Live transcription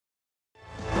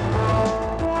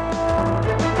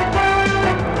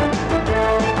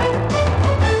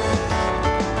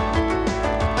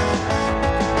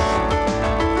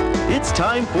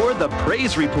the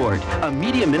Praise Report, a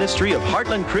media ministry of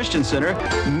Heartland Christian Center.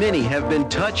 Many have been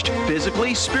touched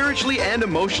physically, spiritually, and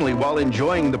emotionally while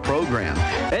enjoying the program.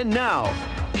 And now,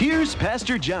 here's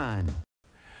Pastor John.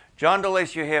 John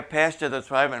DeLacy here, pastor of the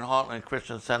Thriving Heartland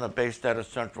Christian Center based out of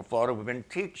Central Florida. We've been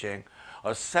teaching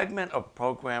a segment of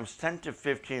programs 10 to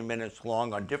 15 minutes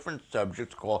long on different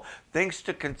subjects called Things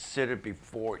to Consider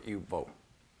Before You Vote.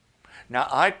 Now,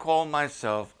 I call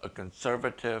myself a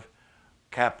conservative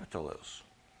capitalist.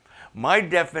 My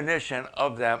definition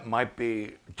of that might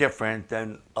be different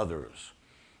than others.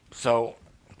 So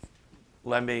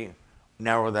let me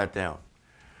narrow that down.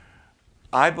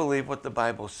 I believe what the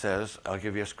Bible says. I'll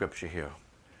give you a scripture here.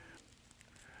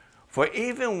 For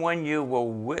even when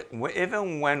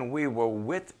we were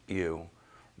with you,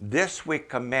 this we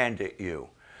commanded you,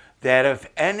 that if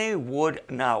any would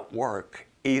not work,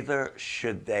 either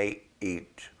should they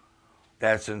eat.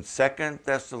 That's in 2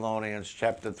 Thessalonians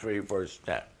chapter 3, verse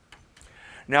 10.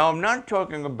 Now, I'm not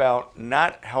talking about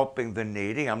not helping the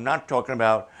needy. I'm not talking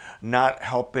about not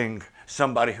helping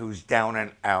somebody who's down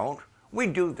and out. We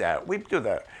do that. We do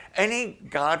that. Any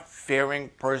God-fearing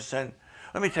person,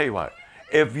 let me tell you what,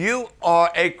 if you are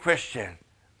a Christian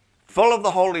full of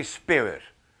the Holy Spirit,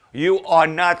 you are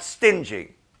not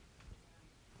stingy.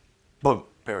 Boom,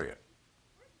 period.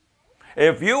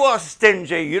 If you are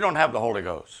stingy, you don't have the Holy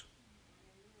Ghost.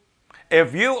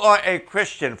 If you are a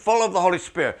Christian full of the Holy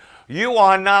Spirit, you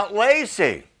are not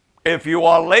lazy. If you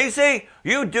are lazy,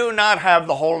 you do not have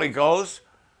the Holy Ghost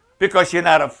because you're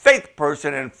not a faith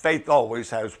person, and faith always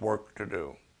has work to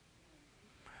do.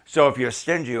 So if you're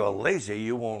stingy or lazy,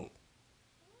 you won't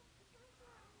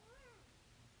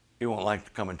like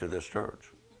to come into this church.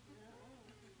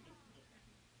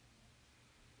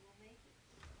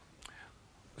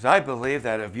 Because I believe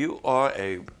that if you are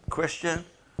a Christian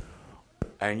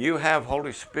and you have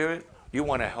Holy Spirit, you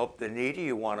want to help the needy,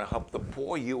 you want to help the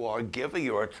poor, you are a giver,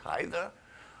 you're a tither.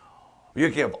 You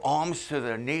give alms to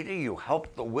the needy, you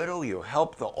help the widow, you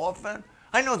help the orphan.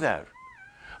 I know that.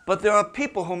 But there are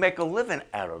people who make a living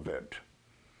out of it.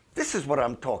 This is what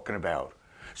I'm talking about.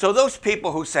 So those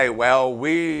people who say, well,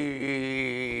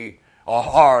 we are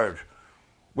hard,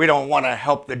 we don't want to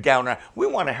help the down and out. We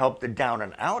want to help the down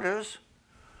and outers.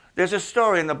 There's a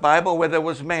story in the Bible where there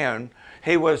was a man,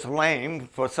 he was lame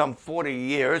for some 40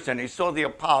 years, and he saw the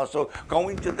apostle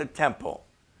going to the temple.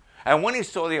 And when he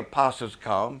saw the apostles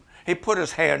come, he put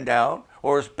his hand out,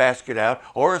 or his basket out,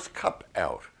 or his cup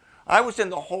out. I was in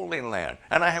the Holy Land,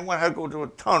 and I had to go to a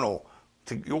tunnel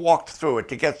to walk through it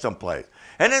to get someplace.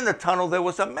 And in the tunnel, there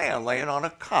was a man laying on a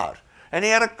cot, and he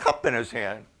had a cup in his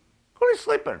hand. Well, he's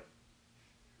sleeping.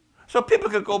 So people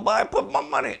could go by and put my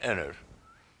money in it.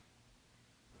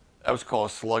 That was called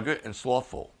sluggard and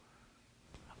slothful.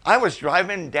 I was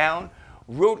driving down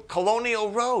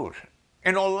Colonial Road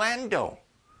in Orlando,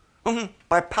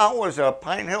 by Powers,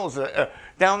 Pine Hills,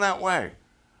 down that way.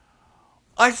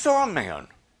 I saw a man,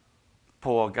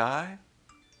 poor guy.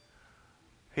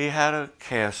 He had a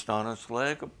cast on his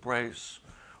leg, a brace,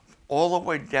 all the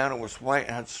way down. It was white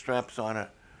and had straps on it.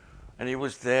 And he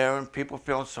was there, and people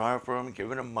feeling sorry for him,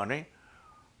 giving him money.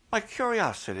 My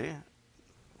curiosity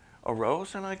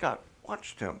arose, and I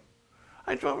watched him.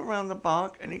 I drove around the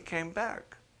block, and he came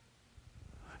back.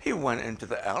 He went into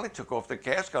the alley, took off the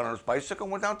cast, got on his bicycle,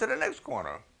 and went down to the next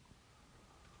corner.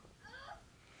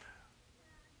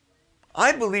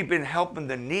 I believe in helping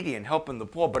the needy and helping the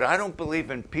poor, but I don't believe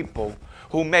in people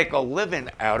who make a living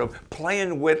out of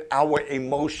playing with our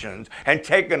emotions and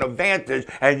taking advantage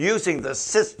and using the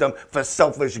system for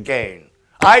selfish gain.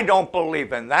 I don't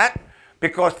believe in that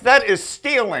because that is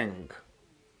stealing.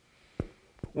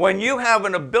 When you have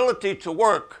an ability to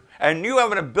work and you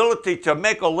have an ability to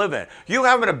make a living, you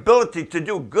have an ability to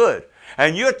do good,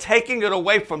 and you're taking it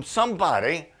away from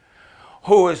somebody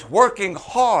who is working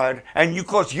hard and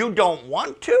because you don't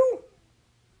want to?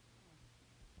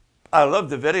 I love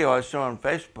the video I saw on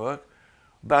Facebook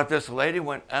about this lady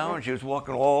went out and she was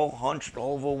walking all hunched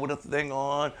over with a thing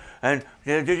on. And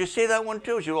did you see that one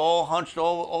too? She was all hunched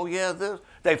over. Oh yeah,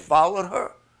 they followed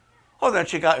her. Oh, then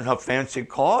she got in her fancy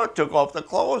car, took off the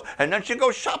clothes, and then she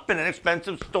goes shopping in an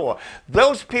expensive store.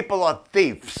 Those people are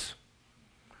thieves.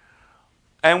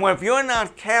 And if you're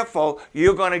not careful,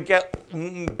 you're going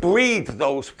to breed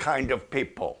those kind of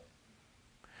people.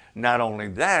 Not only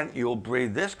that, you'll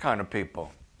breed this kind of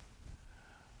people.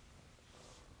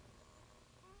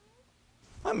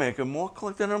 I'm making more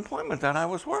collected unemployment than I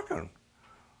was working.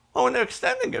 Oh, and they're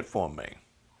extending it for me.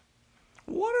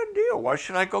 What a deal. Why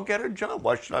should I go get a job?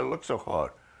 Why should I look so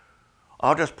hard?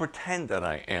 I'll just pretend that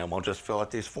I am. I'll just fill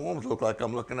out these forms, look like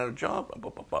I'm looking at a job.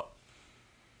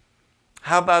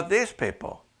 How about these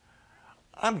people?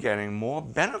 I'm getting more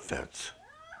benefits.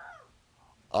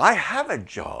 I have a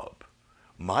job.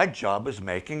 My job is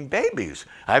making babies.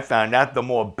 I found out the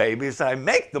more babies I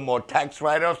make, the more tax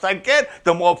write-offs I get,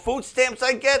 the more food stamps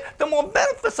I get, the more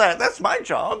benefits I have. That's my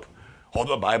job. All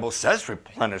the Bible says,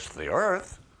 replenish the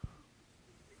earth.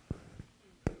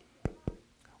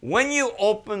 When you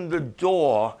open the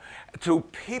door to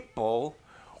people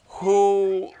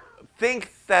who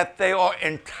think that they are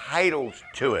entitled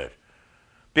to it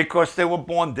because they were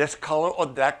born this color or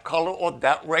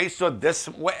that race or this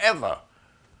whatever.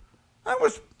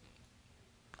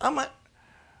 I'm an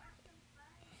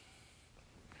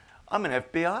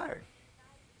FBI.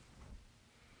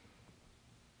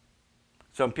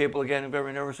 Some people are getting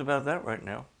very nervous about that right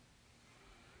now.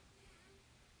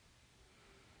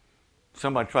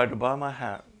 Somebody tried to buy my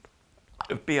hat.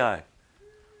 FBI.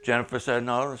 Jennifer said,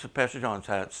 no, this is Pastor John's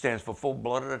hat. It stands for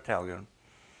full-blooded Italian.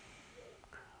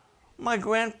 My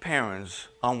grandparents,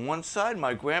 on one side,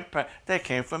 they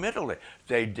came from Italy.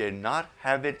 They did not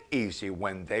have it easy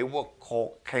when they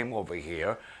came over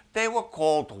here. They were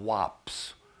called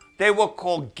wops. They were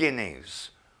called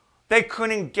guineas. They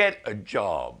couldn't get a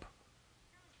job.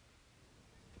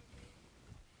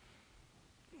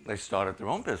 They started their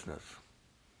own business.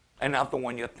 And not the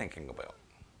one you're thinking about.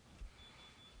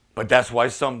 But that's why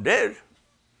some did.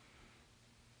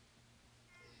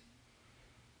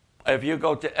 If you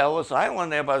go to Ellis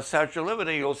Island there by the Statue of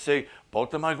Liberty, you'll see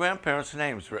both of my grandparents'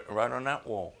 names written right on that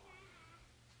wall.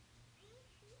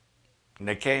 And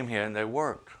they came here and they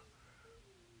worked.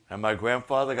 And my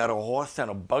grandfather got a horse and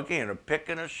a buggy and a pick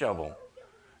and a shovel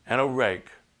and a rake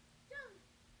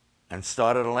and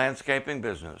started a landscaping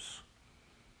business.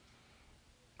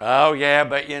 Oh yeah,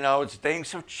 but you know,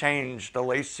 things have changed,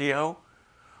 Alessio.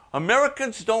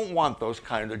 Americans don't want those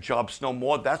kind of jobs no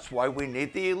more. That's why we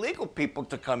need the illegal people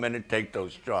to come in and take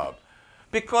those jobs.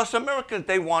 Because Americans,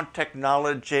 they want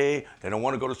technology. They don't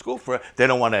want to go to school for it. They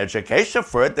don't want education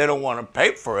for it. They don't want to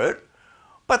pay for it.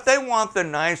 But they want the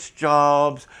nice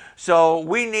jobs. So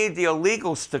we need the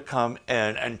illegals to come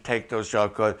in and take those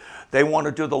jobs because they want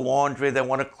to do the laundry. They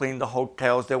want to clean the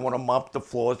hotels. They want to mop the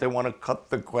floors. They want to cut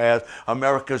the grass.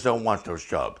 Americans don't want those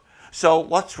jobs. So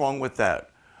what's wrong with that?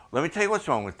 Let me tell you what's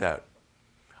wrong with that.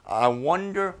 I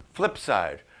wonder, flip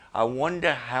side, I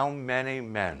wonder how many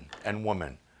men and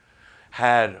women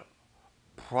had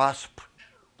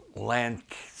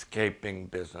landscaping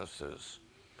businesses.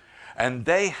 And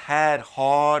they had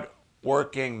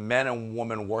hard-working men and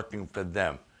women working for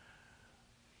them.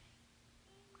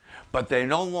 But they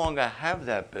no longer have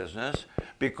that business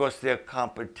because their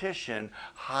competition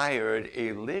hired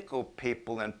illegal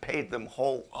people and paid them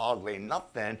hardly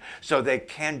nothing, so they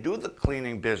can't do the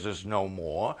cleaning business no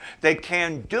more. They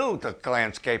can't do the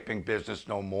landscaping business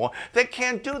no more. They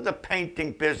can't do the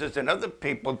painting business and other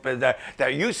people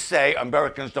that you say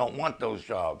Americans don't want those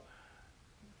jobs.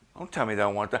 Don't tell me they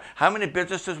don't want that. How many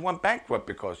businesses went bankrupt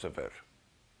because of it?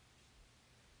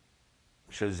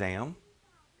 Shazam.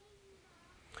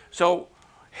 So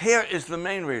here is the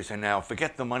main reason now.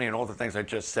 Forget the money and all the things I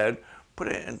just said. Put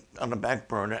it on the back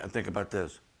burner and think about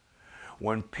this.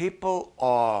 When people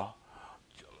are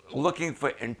looking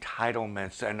for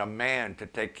entitlements and a man to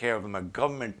take care of them, a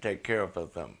government to take care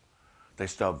of them, they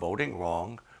start voting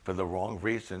wrong for the wrong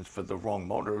reasons, for the wrong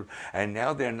motive, and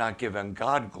now they're not giving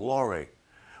God glory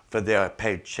for their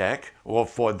paycheck or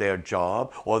for their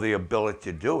job or the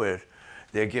ability to do it.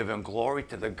 They're giving glory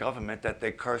to the government that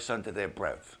they curse under their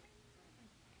breath.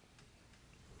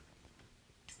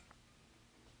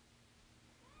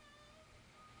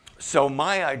 So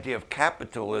my idea of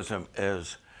capitalism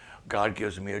is God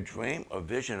gives me a dream, a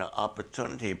vision, an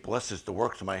opportunity. He blesses the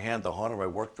works of my hand. The harder I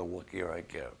work, the luckier I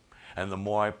get. And the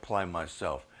more I apply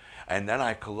myself. And then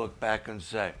I could look back and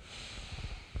say,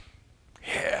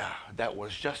 yeah, that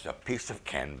was just a piece of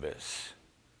canvas.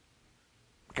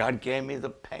 God gave me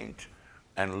the paint.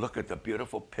 And look at the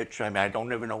beautiful picture. I mean, I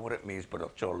don't even know what it means, but it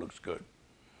sure looks good.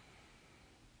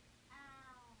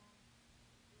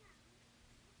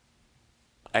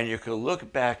 And you can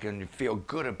look back and feel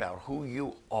good about who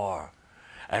you are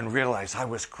and realize I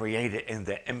was created in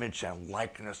the image and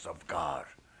likeness of God.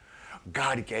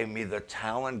 God gave me the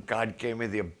talent. God gave me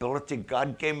the ability.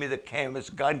 God gave me the canvas.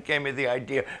 God gave me the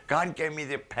idea. God gave me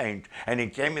the paint. And He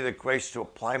gave me the grace to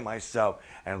apply myself.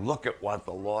 And look at what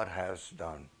the Lord has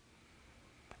done.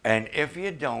 And if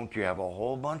you don't, you have a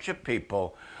whole bunch of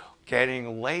people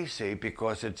getting lazy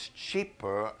because it's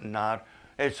cheaper,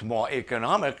 it's more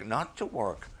economic not to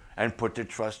work and put the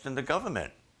trust in the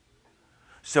government.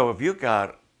 So if you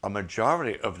got a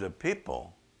majority of the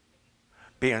people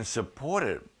being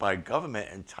supported by government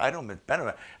entitlement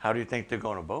benefit, how do you think they're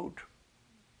going to vote?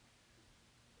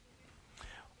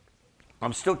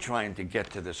 I'm still trying to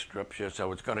get to the scripture,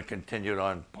 so it's going to continue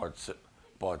on part 6.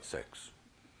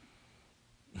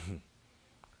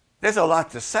 There's a lot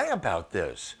to say about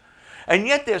this. And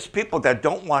yet there's people that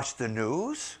don't watch the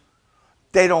news.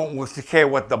 They don't care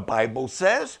what the Bible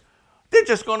says. They're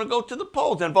just going to go to the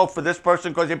polls and vote for this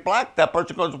person because they're black, that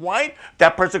person because white,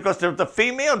 that person because they're the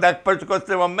female, that person because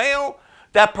they're a male,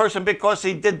 that person because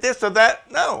he did this or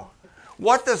that. No.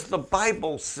 What does the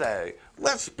Bible say?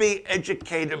 Let's be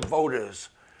educated voters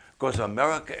because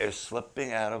America is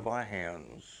slipping out of our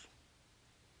hands.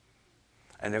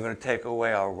 And they're going to take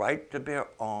away our right to bear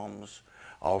arms,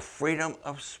 our freedom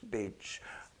of speech,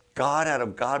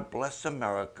 God bless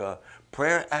America,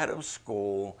 prayer out of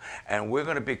school, and we're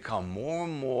going to become more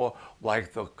and more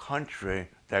like the country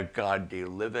that God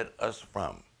delivered us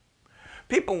from.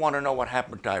 People want to know what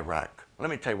happened to Iraq. Let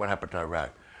me tell you what happened to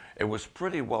Iraq. It was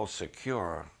pretty well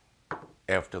secure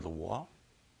after the war,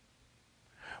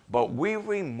 but we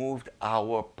removed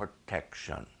our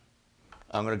protection.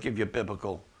 I'm going to give you a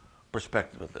biblical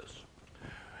perspective of this.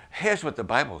 Here's what the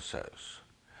Bible says.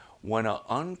 When an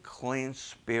unclean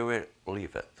spirit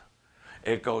leaveth,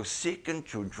 it goes seeking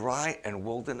to dry and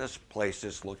wilderness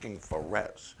places looking for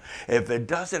rest. If it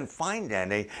doesn't find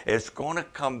any, it's going to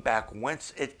come back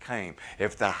whence it came.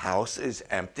 If the house is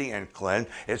empty and cleansed,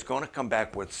 it's going to come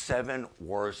back with 7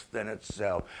 worse than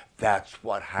itself. That's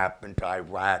what happened to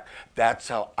Iraq. That's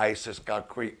how ISIS got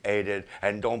created.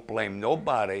 And don't blame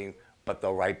nobody but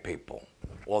the right people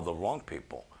or the wrong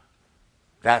people.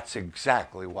 That's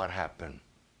exactly what happened.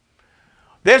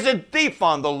 There's a thief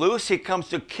on the loose. He comes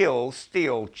to kill,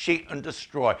 steal, cheat, and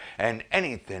destroy. And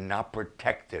anything not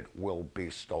protected will be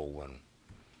stolen.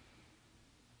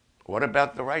 What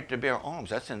about the right to bear arms?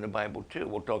 That's in the Bible too.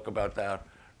 We'll talk about that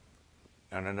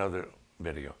in another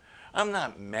video. I'm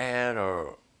not mad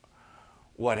or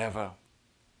whatever.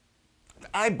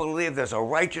 I believe there's a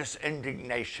righteous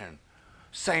indignation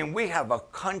saying we have a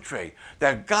country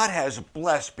that God has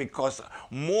blessed because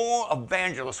more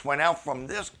evangelists went out from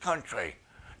this country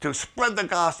to spread the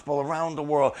gospel around the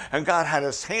world. And God had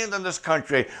his hand in this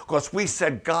country because we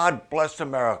said, God bless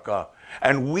America.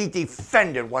 And we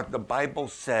defended what the Bible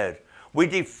said. We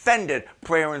defended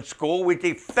prayer in school. We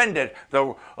defended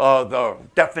the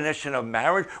definition of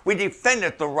marriage. We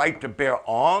defended the right to bear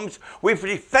arms. We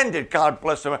defended God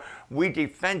bless America. We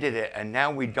defended it, and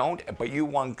now we don't. But you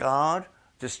want God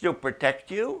to still protect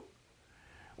you?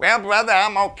 Well, brother,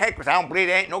 I'm okay because I don't believe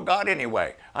there ain't no God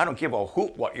anyway. I don't give a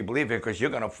hoot what you believe in because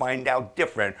you're going to find out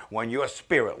different when your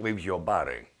spirit leaves your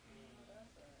body.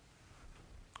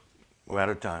 We're out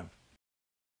of time.